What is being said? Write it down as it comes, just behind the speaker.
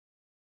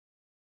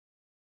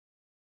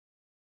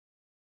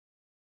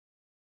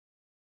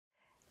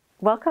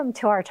Welcome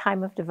to our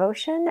time of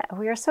devotion.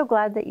 We are so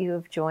glad that you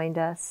have joined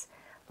us.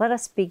 Let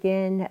us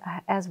begin,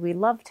 as we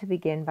love to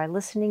begin, by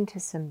listening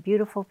to some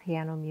beautiful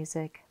piano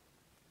music.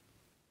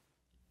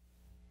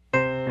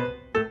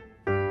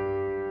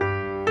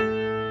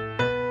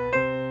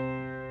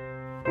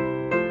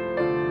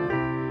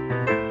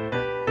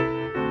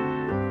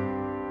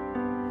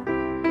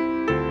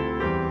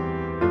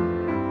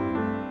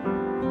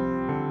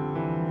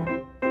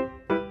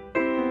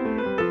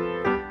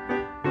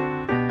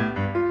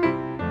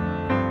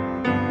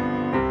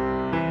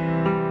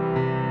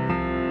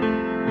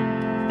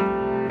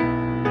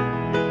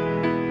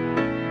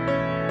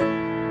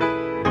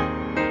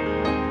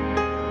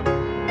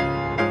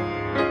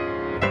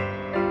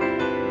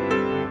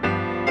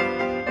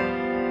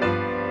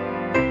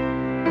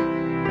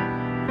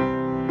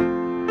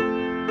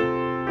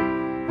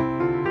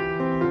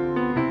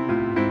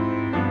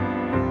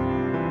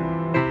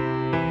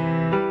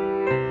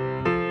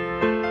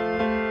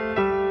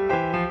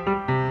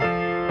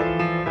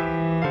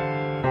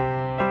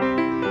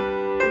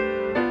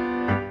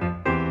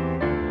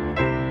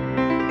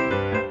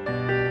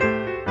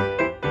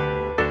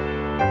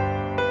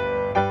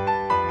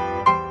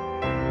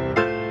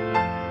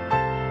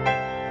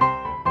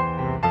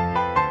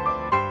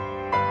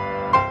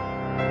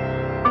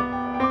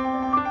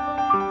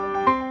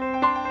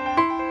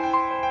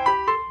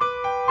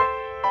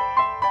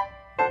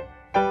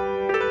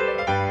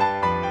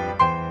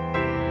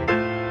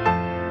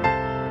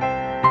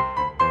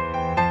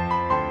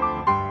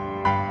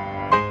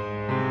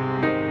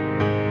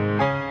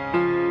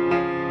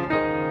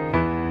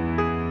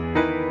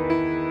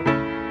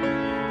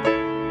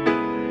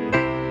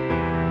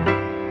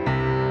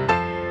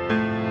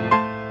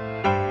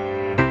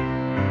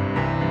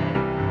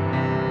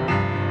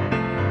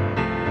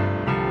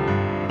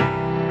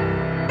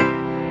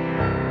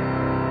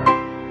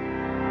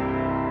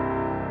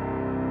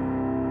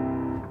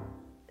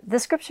 The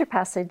scripture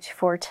passage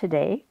for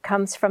today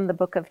comes from the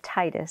book of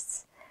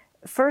Titus.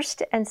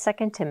 1st and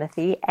 2nd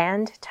Timothy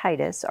and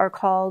Titus are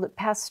called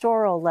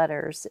pastoral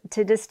letters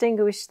to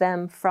distinguish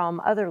them from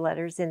other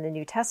letters in the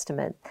New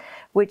Testament,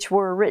 which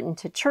were written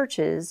to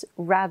churches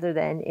rather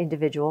than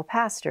individual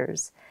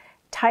pastors.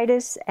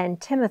 Titus and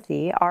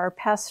Timothy are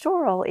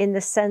pastoral in the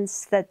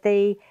sense that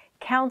they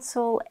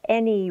counsel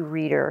any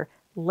reader,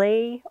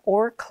 lay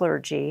or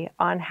clergy,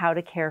 on how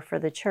to care for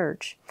the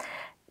church.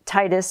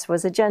 Titus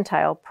was a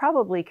Gentile,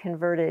 probably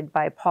converted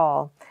by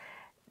Paul.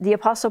 The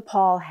Apostle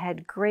Paul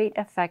had great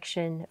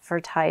affection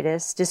for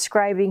Titus,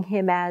 describing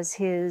him as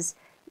his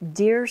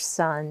dear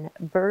son,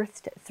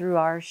 birthed through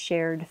our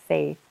shared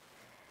faith.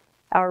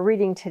 Our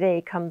reading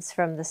today comes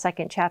from the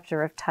 2nd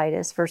chapter of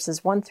Titus,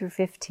 verses 1 through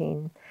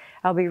 15.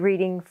 I'll be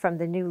reading from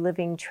the New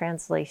Living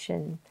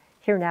Translation.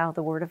 Hear now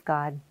the word of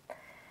God.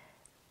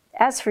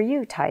 As for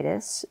you,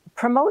 Titus,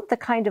 promote the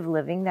kind of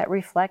living that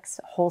reflects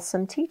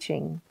wholesome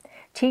teaching.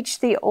 Teach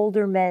the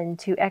older men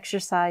to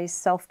exercise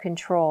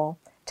self-control,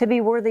 to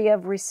be worthy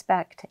of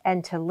respect,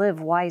 and to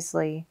live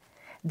wisely.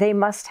 They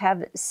must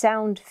have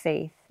sound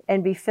faith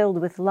and be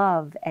filled with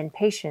love and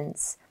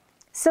patience.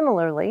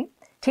 Similarly,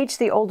 teach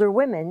the older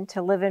women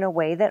to live in a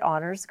way that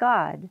honors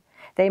God.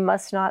 They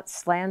must not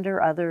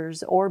slander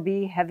others or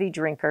be heavy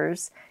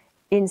drinkers.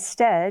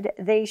 Instead,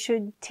 they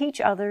should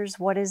teach others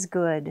what is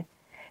good.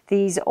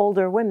 These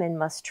older women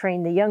must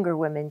train the younger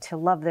women to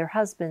love their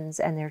husbands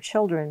and their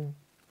children,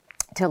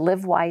 to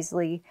live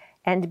wisely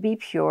and be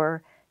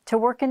pure, to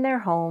work in their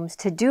homes,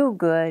 to do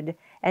good,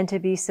 and to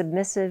be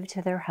submissive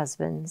to their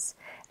husbands.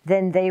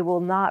 Then they will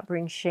not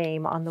bring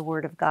shame on the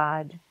word of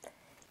God.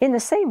 In the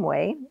same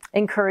way,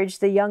 encourage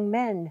the young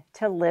men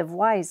to live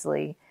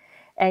wisely,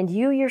 and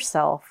you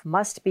yourself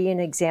must be an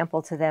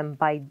example to them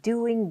by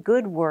doing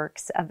good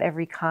works of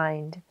every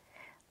kind.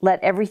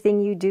 Let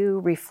everything you do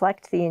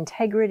reflect the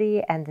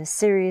integrity and the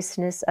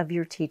seriousness of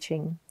your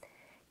teaching.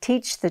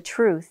 Teach the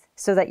truth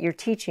so that your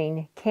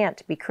teaching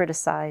can't be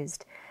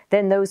criticized.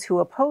 Then those who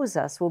oppose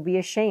us will be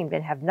ashamed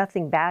and have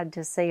nothing bad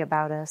to say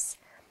about us.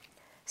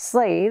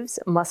 Slaves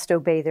must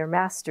obey their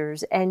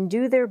masters and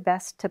do their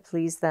best to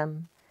please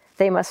them.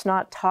 They must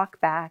not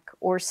talk back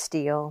or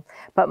steal,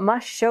 but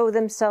must show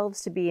themselves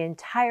to be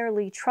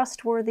entirely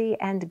trustworthy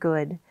and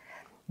good.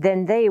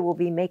 Then they will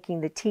be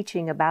making the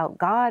teaching about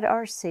God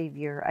our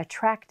Savior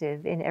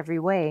attractive in every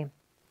way.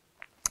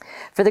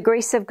 For the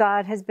grace of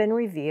God has been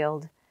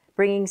revealed,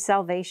 bringing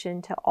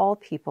salvation to all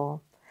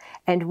people,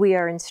 and we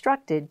are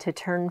instructed to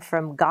turn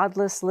from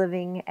godless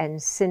living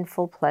and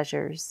sinful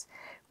pleasures.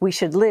 We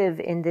should live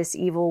in this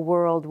evil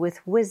world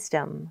with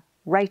wisdom,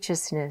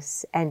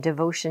 righteousness, and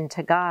devotion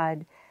to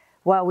God,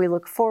 while we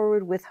look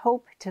forward with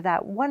hope to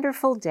that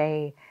wonderful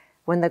day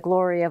when the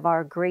glory of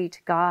our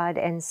great God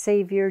and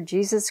Savior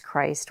Jesus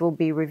Christ will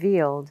be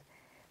revealed.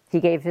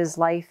 He gave his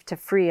life to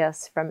free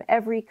us from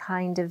every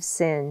kind of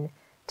sin,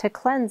 to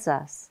cleanse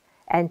us,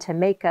 and to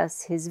make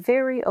us his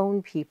very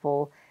own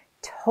people,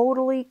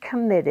 totally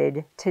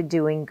committed to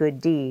doing good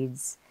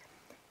deeds.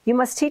 You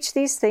must teach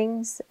these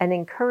things and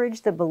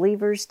encourage the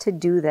believers to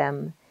do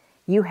them.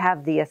 You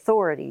have the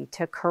authority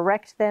to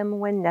correct them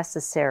when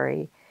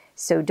necessary.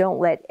 So don't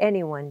let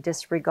anyone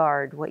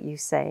disregard what you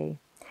say.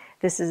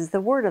 This is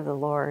the word of the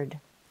Lord.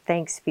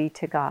 Thanks be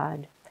to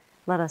God.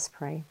 Let us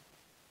pray.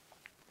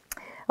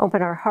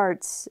 Open our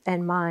hearts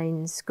and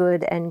minds,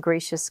 good and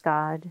gracious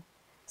God,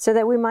 so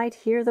that we might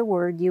hear the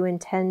word you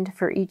intend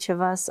for each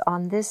of us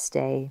on this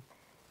day.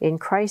 In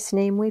Christ's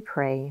name we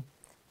pray.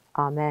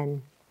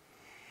 Amen.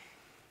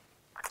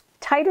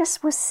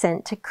 Titus was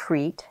sent to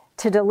Crete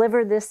to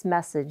deliver this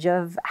message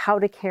of how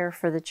to care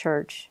for the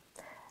church.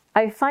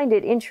 I find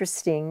it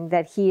interesting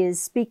that he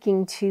is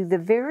speaking to the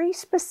very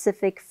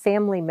specific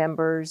family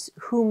members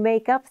who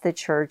make up the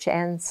church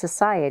and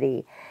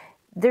society.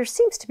 There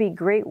seems to be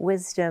great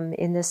wisdom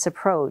in this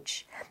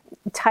approach.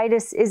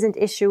 Titus isn't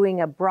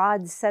issuing a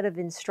broad set of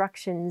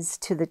instructions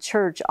to the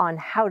church on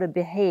how to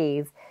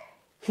behave.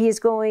 He is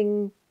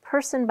going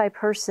person by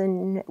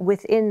person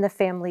within the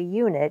family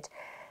unit.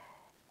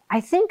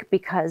 I think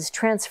because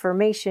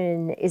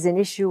transformation is an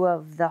issue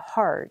of the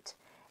heart,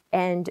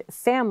 and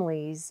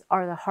families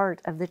are the heart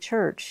of the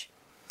church.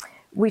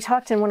 We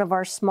talked in one of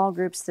our small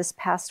groups this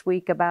past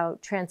week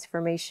about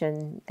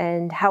transformation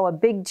and how a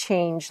big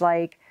change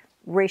like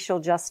racial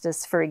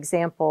justice, for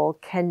example,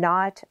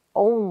 cannot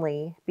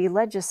only be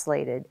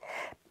legislated.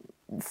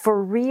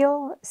 For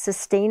real,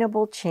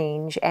 sustainable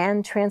change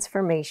and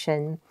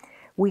transformation,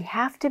 we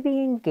have to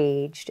be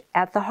engaged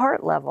at the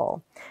heart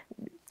level.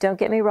 Don't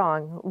get me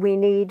wrong, we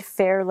need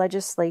fair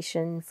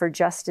legislation for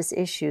justice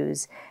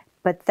issues,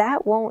 but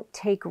that won't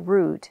take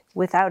root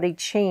without a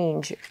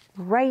change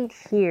right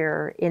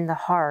here in the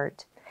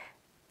heart.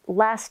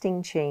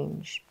 Lasting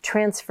change,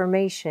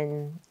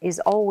 transformation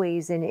is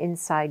always an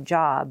inside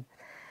job.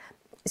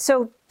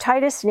 So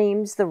Titus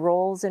names the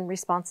roles and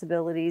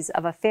responsibilities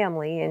of a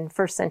family in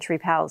first century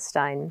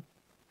Palestine.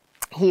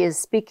 He is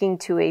speaking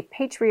to a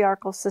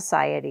patriarchal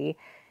society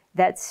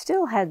that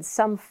still had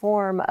some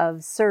form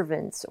of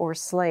servants or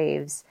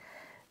slaves.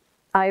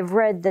 I've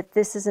read that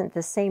this isn't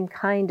the same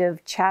kind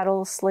of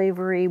chattel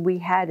slavery we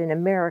had in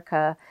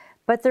America,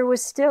 but there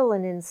was still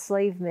an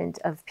enslavement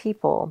of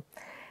people.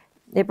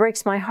 It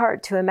breaks my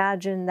heart to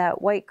imagine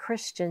that white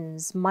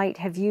Christians might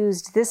have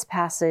used this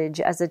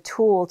passage as a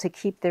tool to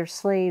keep their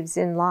slaves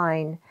in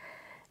line.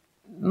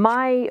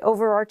 My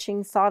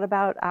overarching thought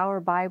about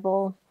our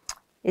Bible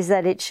is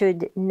that it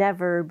should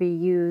never be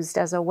used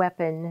as a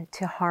weapon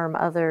to harm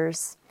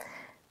others.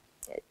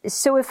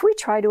 So if we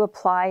try to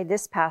apply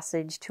this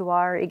passage to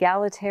our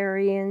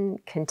egalitarian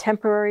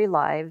contemporary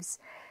lives,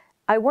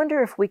 I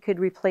wonder if we could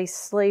replace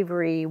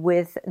slavery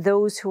with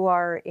those who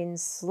are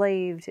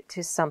enslaved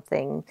to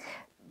something,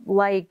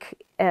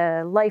 like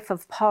a life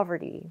of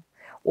poverty,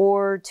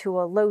 or to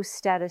a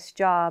low-status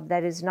job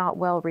that is not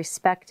well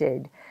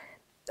respected,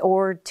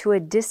 or to a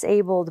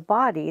disabled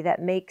body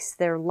that makes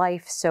their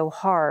life so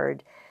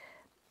hard.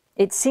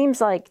 It seems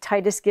like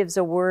Titus gives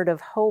a word of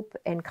hope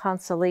and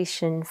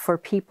consolation for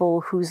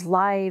people whose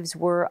lives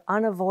were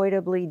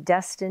unavoidably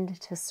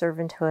destined to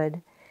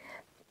servanthood.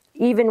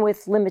 Even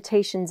with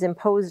limitations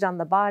imposed on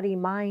the body,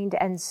 mind,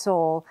 and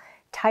soul,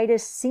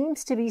 Titus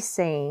seems to be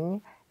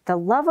saying the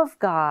love of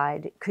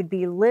God could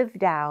be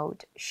lived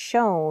out,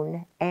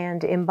 shown,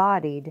 and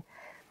embodied.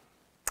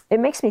 It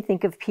makes me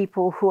think of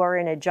people who are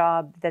in a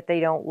job that they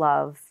don't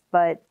love,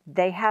 but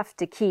they have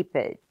to keep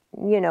it,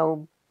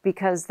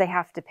 because they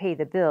have to pay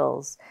the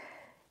bills.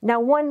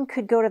 Now, one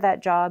could go to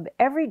that job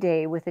every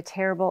day with a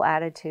terrible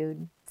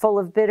attitude, full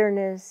of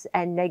bitterness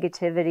and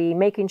negativity,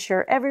 making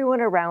sure everyone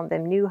around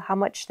them knew how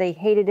much they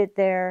hated it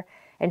there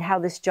and how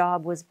this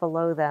job was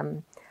below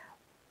them.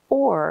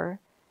 Or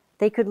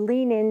they could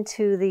lean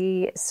into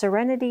the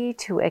serenity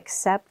to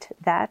accept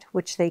that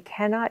which they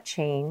cannot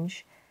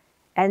change,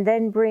 and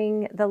then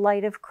bring the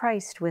light of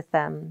Christ with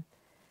them,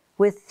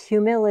 with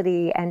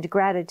humility and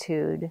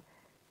gratitude,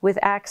 with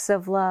acts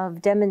of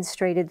love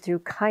demonstrated through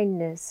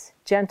kindness,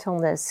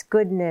 gentleness,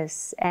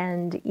 goodness,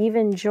 and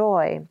even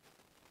joy.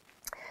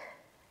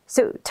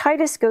 So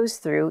Titus goes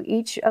through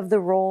each of the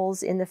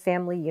roles in the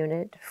family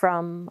unit,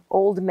 from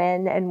old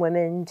men and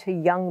women to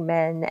young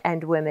men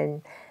and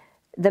women.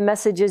 The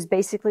message is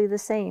basically the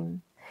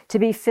same: to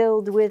be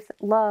filled with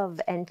love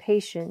and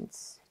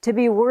patience, to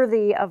be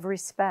worthy of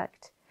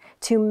respect,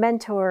 to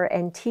mentor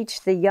and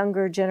teach the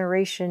younger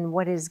generation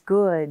what is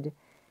good,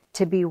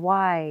 to be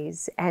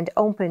wise and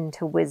open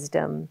to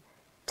wisdom,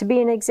 to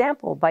be an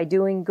example by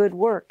doing good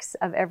works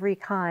of every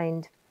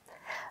kind.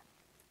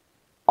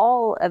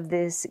 All of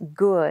this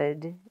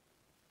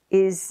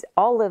is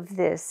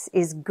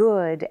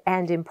good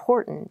and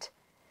important.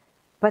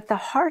 But the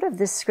heart of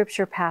this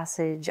scripture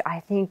passage, I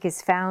think,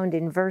 is found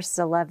in verse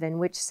 11,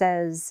 which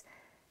says,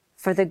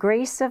 "For the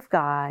grace of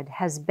God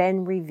has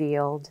been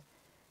revealed,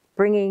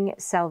 bringing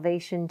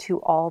salvation to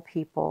all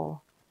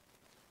people."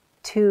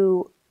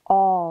 To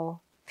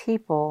all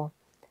people.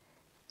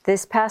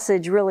 This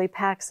passage really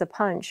packs a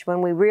punch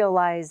when we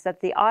realize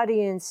that the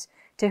audience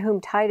to whom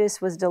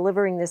Titus was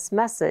delivering this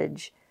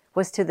message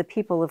was to the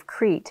people of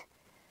Crete.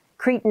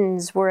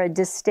 Cretans were a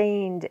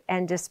disdained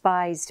and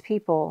despised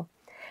people.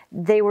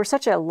 They were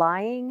such a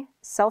lying,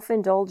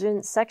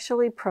 self-indulgent,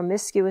 sexually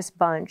promiscuous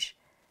bunch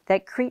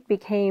that Crete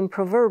became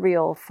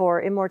proverbial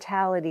for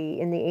immortality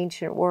in the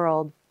ancient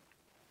world.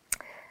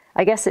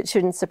 I guess it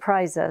shouldn't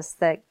surprise us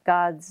that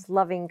God's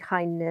loving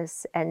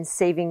kindness and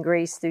saving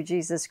grace through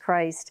Jesus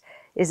Christ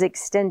is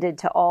extended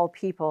to all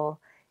people,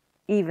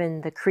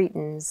 even the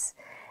Cretans.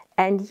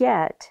 And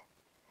yet,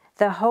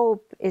 the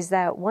hope is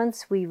that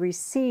once we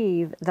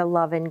receive the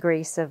love and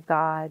grace of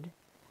God,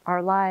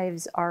 our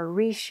lives are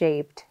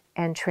reshaped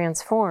and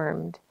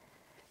transformed.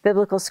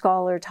 Biblical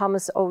scholar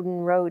Thomas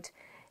Oden wrote,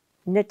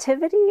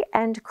 "Nativity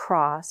and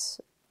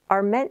cross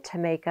are meant to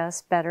make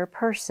us better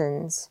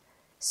persons,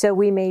 so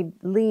we may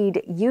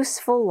lead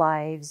useful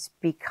lives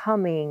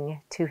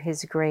becoming to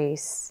His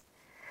grace."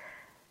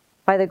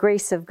 By the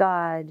grace of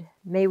God,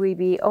 may we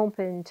be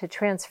open to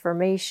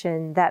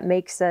transformation that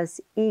makes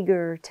us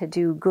eager to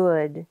do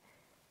good,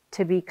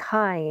 to be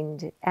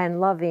kind and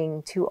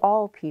loving to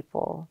all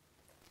people,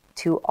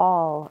 to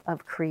all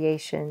of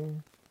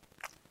creation.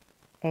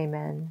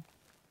 Amen.